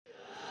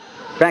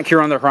Back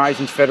here on the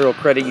Horizons Federal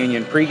Credit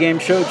Union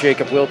pregame show,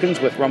 Jacob Wilkins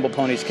with Rumble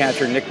Ponies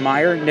catcher Nick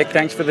Meyer. Nick,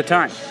 thanks for the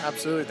time.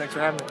 Absolutely. Thanks for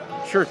having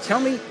me. Sure. Tell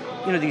me,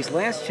 these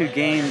last two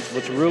games,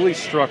 what's really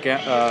stuck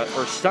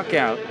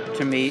out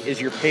to me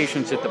is your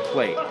patience at the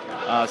plate.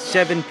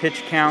 7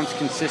 pitch counts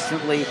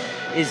consistently.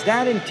 Is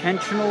that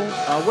intentional?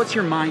 What's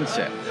your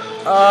mindset?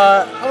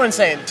 I wouldn't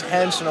say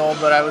intentional,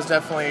 but I was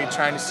definitely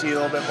trying to see a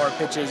little bit more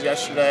pitches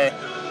yesterday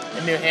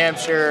in New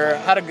Hampshire.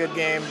 Had a good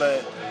game,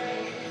 but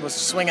was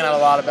swinging out a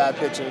lot of bad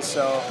pitches.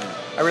 So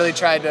I really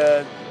tried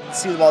to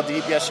see the ball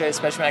deep yesterday,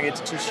 especially when I get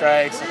to 2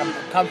 strikes. I'm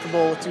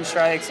comfortable with 2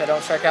 strikes. I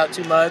don't strike out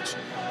too much.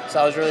 So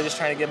I was really just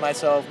trying to give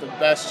myself the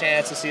best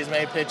chance to see as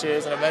many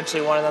pitches, and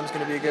eventually one of them is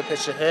going to be a good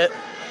pitch to hit.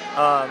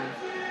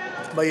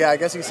 But yeah, I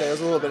guess you could say it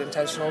was a little bit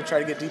intentional, try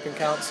to get deep in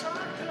counts.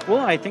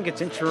 Well, I think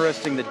it's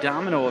interesting the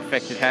domino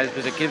effect it has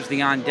because it gives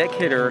the on-deck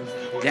hitter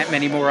that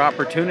many more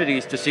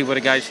opportunities to see what a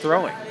guy's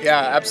throwing. Yeah,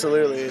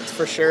 absolutely. It's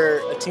for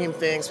sure a team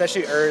thing,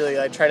 especially early.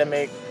 I try to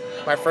make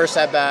my first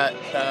at-bat,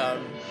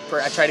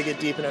 I try to get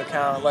deep into a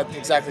count,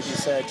 exactly like you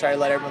said, try to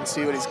let everyone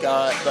see what he's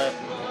got. But,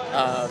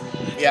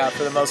 yeah,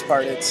 for the most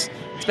part, it's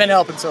been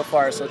helping so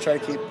far, so try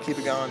to keep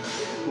it going.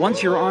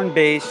 Once you're on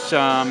base,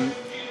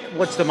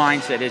 what's the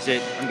mindset? Is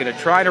it, I'm going to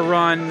try to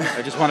run,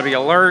 I just want to be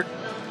alert?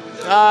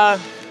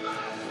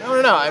 I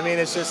don't know. I mean,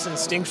 it's just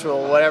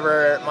instinctual.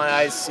 Whatever my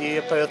eyes see, I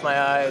play with my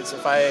eyes.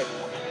 If I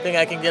think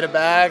I can get a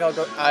bag,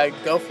 I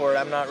go for it.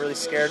 I'm not really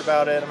scared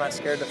about it. I'm not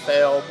scared to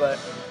fail, but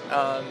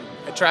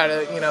I try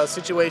to,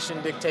 situation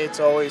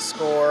dictates always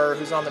score,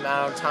 who's on the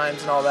mound,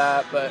 times and all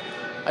that, but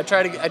I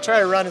try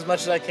to run as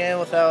much as I can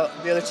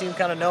without the other team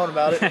kind of knowing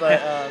about it, but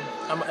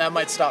that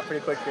might stop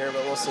pretty quick here,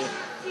 but we'll see.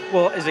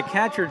 Well, as a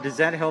catcher, does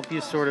that help you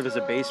sort of as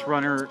a base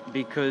runner?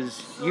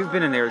 Because you've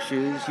been in their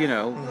shoes,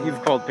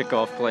 you've called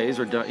pickoff plays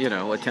or,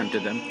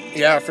 attempted them.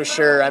 Yeah, for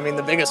sure. I mean,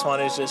 the biggest one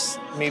is just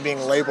me being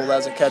labeled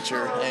as a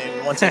catcher.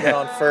 And once I get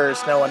on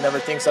first, no one never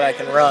thinks that I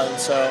can run.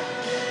 So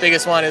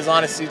biggest one is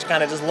honestly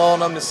kind of just lulling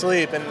them to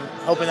sleep and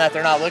hoping that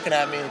they're not looking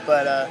at me.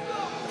 But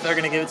if they're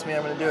going to give it to me,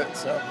 I'm going to do it.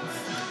 So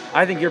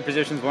I think your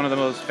position is one of the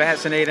most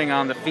fascinating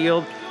on the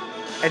field.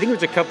 I think it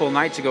was a couple of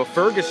nights ago,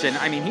 Ferguson,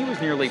 he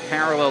was nearly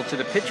parallel to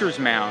the pitcher's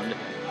mound,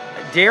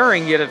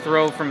 daring you to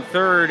throw from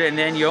third, and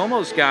then you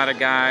almost got a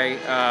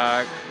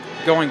guy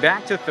going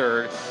back to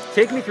third.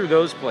 Take me through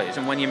those plays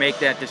and when you make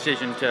that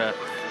decision to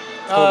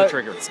pull the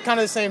trigger. It's kind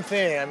of the same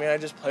thing. I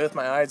just play with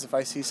my eyes. If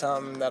I see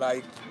something that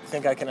I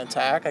think I can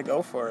attack, I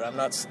go for it. I'm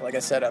not, like I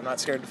said, I'm not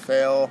scared to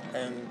fail,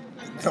 and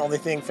the only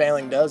thing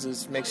failing does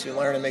is makes you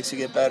learn and makes you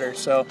get better.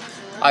 So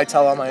I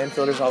tell all my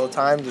infielders all the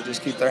time to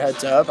just keep their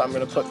heads up. I'm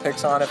going to put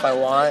picks on if I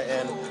want,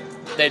 and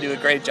they do a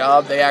great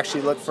job. They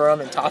actually look for them,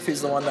 and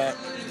Toffee's the one that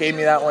gave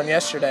me that one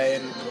yesterday,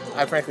 and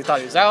I frankly thought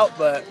he was out,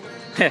 but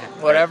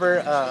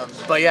whatever.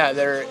 But yeah,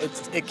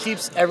 it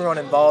keeps everyone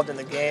involved in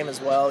the game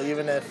as well,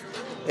 even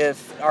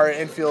if our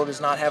infield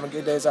is not having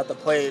good days at the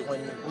plate.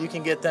 When you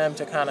can get them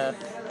to kind of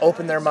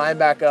open their mind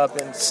back up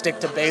and stick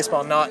to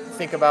baseball, not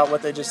think about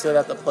what they just did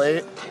at the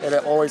plate, it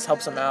always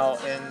helps them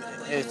out. And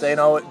if they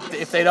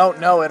don't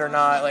know it or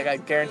not, I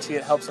guarantee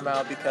it helps them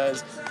out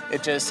because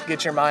it just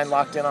gets your mind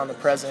locked in on the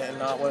present and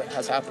not what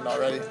has happened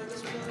already.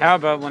 How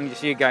about when you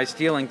see a guy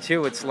stealing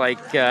too? It's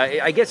like,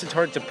 I guess it's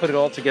hard to put it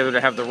all together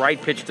to have the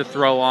right pitch to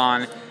throw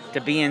on,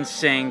 to be in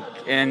sync.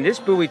 And this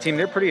Bowie team,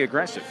 they're pretty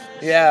aggressive.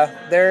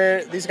 Yeah,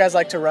 these guys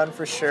like to run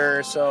for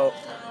sure. So,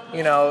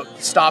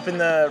 stopping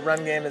the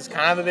run game is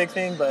kind of a big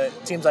thing, but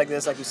teams like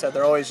this, like you said,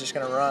 they're always just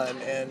going to run.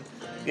 And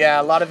yeah,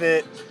 a lot of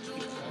it,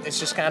 it's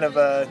just kind of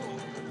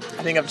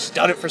I think I've just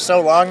done it for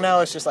so long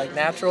now, it's just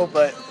natural,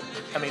 but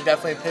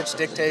definitely pitch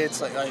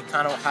dictates like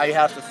kind of how you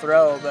have to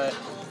throw, but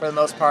for the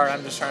most part,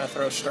 I'm just trying to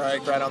throw a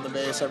strike right on the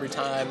base every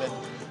time. And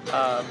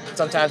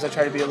sometimes I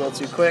try to be a little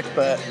too quick,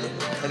 but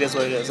it is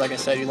what it is. Like I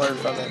said, you learn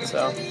from it.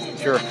 So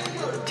sure.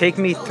 Take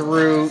me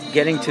through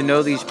getting to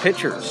know these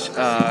pitchers.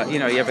 You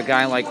have a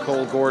guy like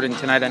Cole Gordon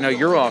tonight. I know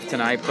you're off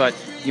tonight, but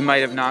you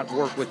might have not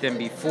worked with him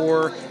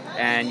before.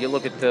 And you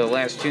look at the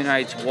last 2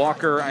 nights,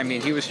 Walker,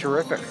 he was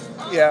terrific.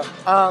 Yeah.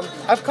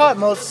 I've caught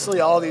mostly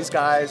all these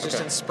guys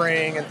just in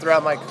spring and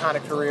throughout my kind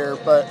of career,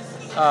 but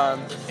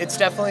it's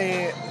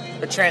definitely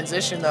a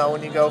transition, though,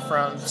 when you go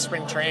from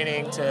spring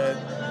training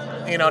to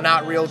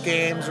not real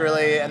games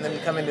really, and then you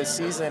come into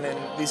season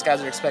and these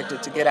guys are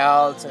expected to get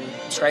outs and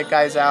strike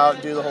guys out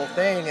and do the whole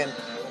thing, and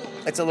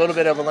it's a little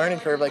bit of a learning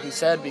curve, like you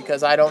said,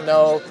 because I don't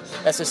know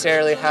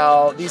necessarily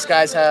how these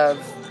guys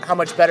how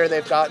much better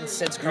they've gotten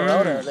since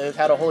Corona. They've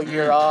had a whole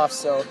year off,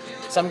 so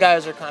some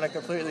guys are kind of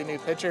completely new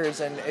pitchers,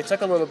 and it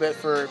took a little bit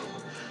for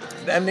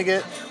them to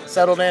get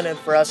settled in and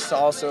for us to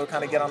also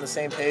kind of get on the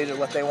same page of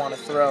what they want to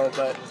throw.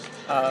 But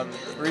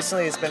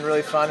recently it's been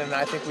really fun, and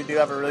I think we do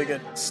have a really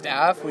good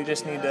staff. We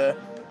just need to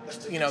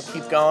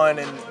keep going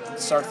and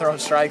start throwing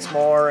strikes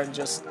more and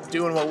just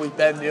doing what we've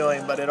been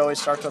doing. But it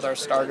always starts with our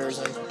starters.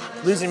 And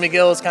losing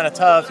McGill is kind of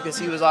tough because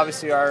he was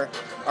obviously our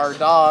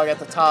dog at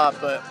the top.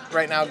 But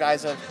right now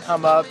guys have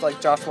come up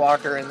like Josh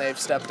Walker and they've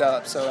stepped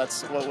up. So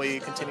that's what we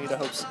continue to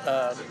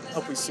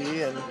hope we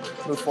see and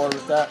move forward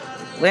with that.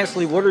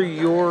 Lastly, what are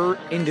your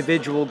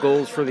individual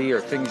goals for the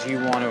year, things you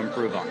want to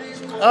improve on?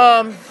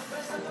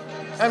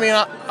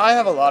 I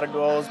have a lot of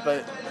goals,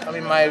 but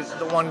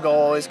the one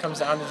goal always comes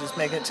down to just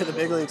making it to the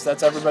big leagues.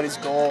 That's everybody's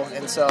goal,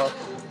 and so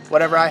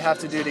whatever I have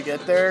to do to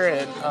get there,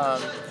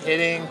 and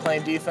hitting,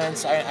 playing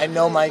defense, I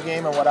know my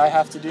game and what I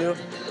have to do,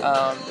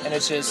 and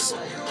it's just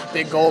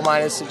big goal of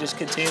mine is to just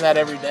continue that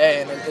every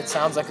day. And it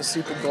sounds like a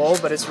stupid goal,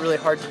 but it's really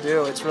hard to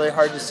do. It's really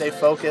hard to stay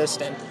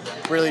focused and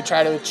really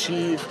try to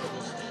achieve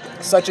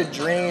such a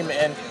dream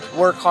and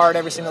work hard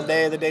every single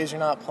day, the days you're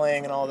not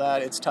playing and all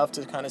that. It's tough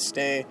to kind of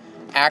stay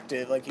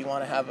active. Like you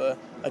want to have a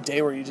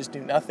day where you just do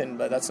nothing,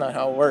 but that's not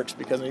how it works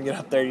because when you get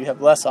up there you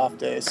have less off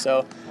days.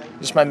 So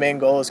just my main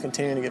goal is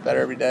continuing to get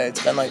better every day.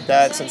 It's been like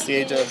that since the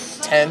age of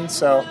 10,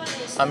 so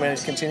I'm going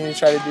to continue to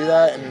try to do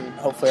that, and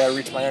hopefully I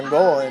reach my own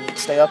goal and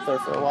stay up there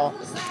for a while.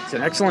 It's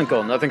an excellent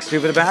goal. Nothing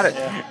stupid about it.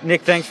 Yeah.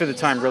 Nick, thanks for the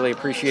time. Really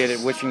appreciate it.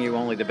 Wishing you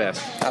only the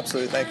best.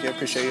 Absolutely. Thank you.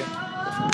 Appreciate you.